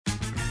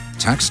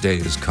Tax day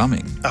is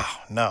coming. Oh,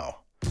 no.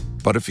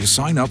 But if you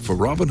sign up for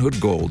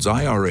Robinhood Gold's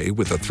IRA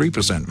with a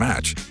 3%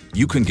 match,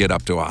 you can get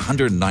up to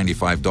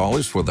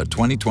 $195 for the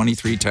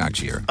 2023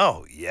 tax year.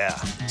 Oh, yeah.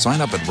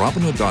 Sign up at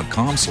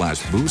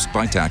Robinhood.com/boost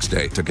by tax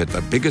day to get the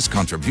biggest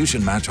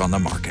contribution match on the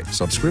market.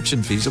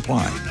 Subscription fees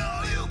apply.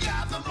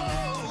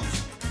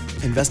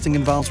 Investing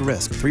involves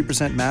risk.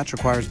 3% match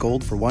requires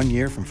gold for 1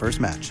 year from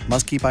first match.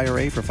 Must keep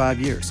IRA for 5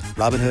 years.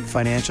 Robinhood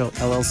Financial,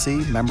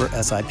 LLC, member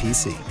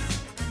SIPC.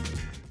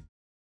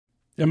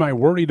 Am I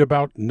worried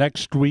about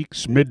next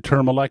week's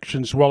midterm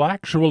elections? Well,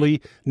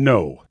 actually,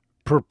 no.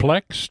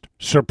 Perplexed?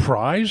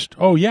 Surprised?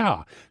 Oh,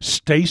 yeah.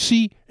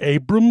 Stacey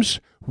Abrams?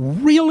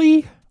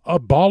 Really?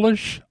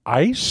 Abolish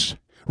ICE?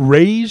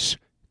 Raise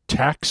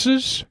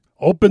taxes?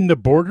 Open the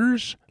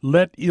borders?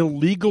 Let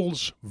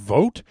illegals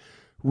vote?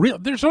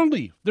 There's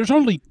only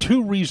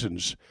two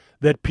reasons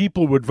that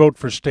people would vote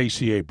for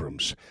Stacey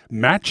Abrams.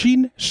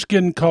 Matching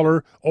skin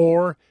color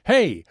or,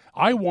 hey,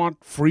 I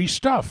want free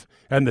stuff,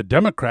 and the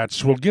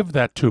Democrats will give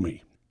that to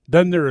me.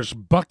 Then there's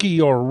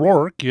Bucky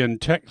O'Rourke in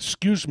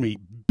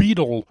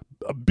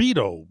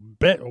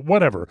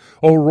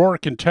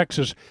O'Rourke in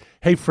Texas.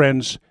 Hey,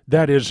 friends,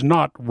 that is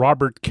not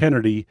Robert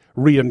Kennedy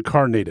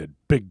reincarnated.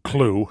 Big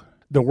clue.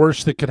 The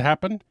worst that could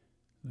happen?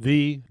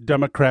 The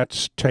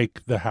Democrats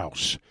take the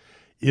House.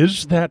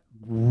 Is that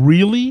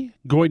really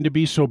going to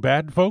be so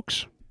bad,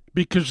 folks?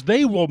 Because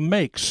they will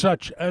make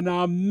such an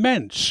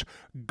immense,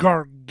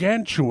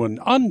 gargantuan,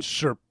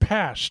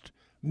 unsurpassed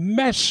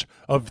mess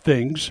of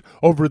things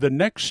over the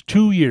next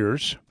 2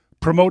 years,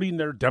 promoting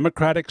their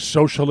democratic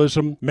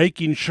socialism,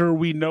 making sure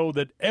we know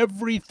that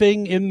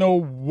everything in the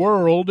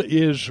world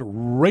is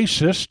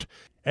racist,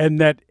 and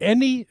that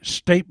any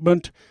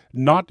statement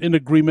not in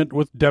agreement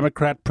with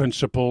Democrat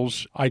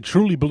principles, I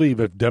truly believe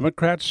if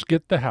Democrats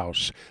get the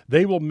House,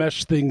 they will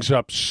mess things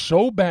up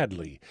so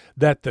badly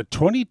that the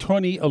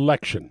 2020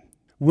 election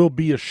will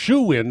be a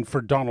shoo-in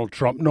for Donald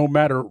Trump no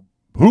matter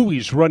who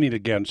he's running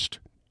against,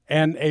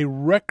 and a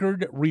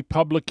record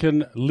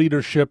Republican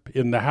leadership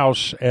in the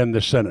House and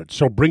the Senate.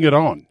 So bring it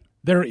on.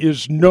 There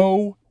is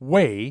no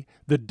way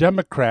the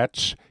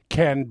Democrats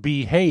can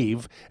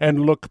behave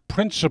and look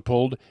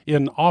principled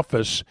in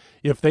office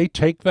if they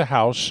take the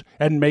House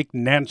and make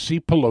Nancy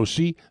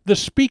Pelosi the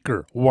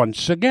Speaker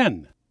once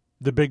again.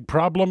 The big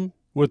problem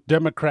with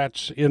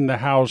Democrats in the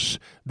House,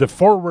 the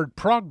forward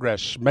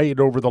progress made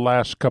over the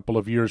last couple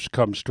of years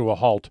comes to a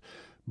halt,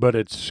 but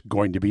it's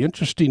going to be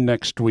interesting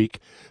next week.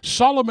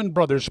 Solomon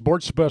Brothers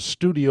Sports Bus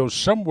Studios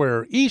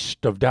somewhere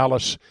east of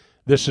Dallas.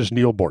 This is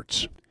Neil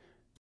Bortz.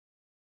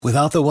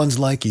 Without the ones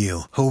like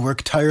you, who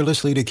work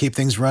tirelessly to keep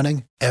things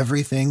running,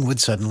 everything would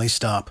suddenly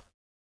stop.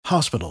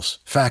 Hospitals,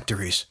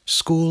 factories,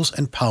 schools,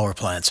 and power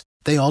plants,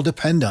 they all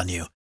depend on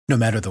you. No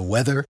matter the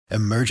weather,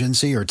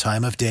 emergency, or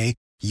time of day,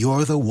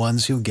 you're the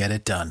ones who get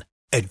it done.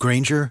 At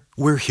Grainger,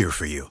 we're here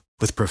for you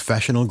with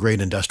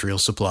professional-grade industrial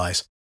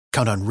supplies.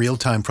 Count on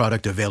real-time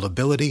product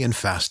availability and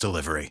fast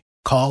delivery.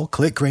 Call,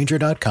 click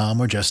Grainger.com,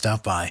 or just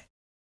stop by.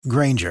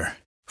 Grainger,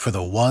 for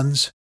the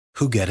ones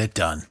who get it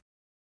done.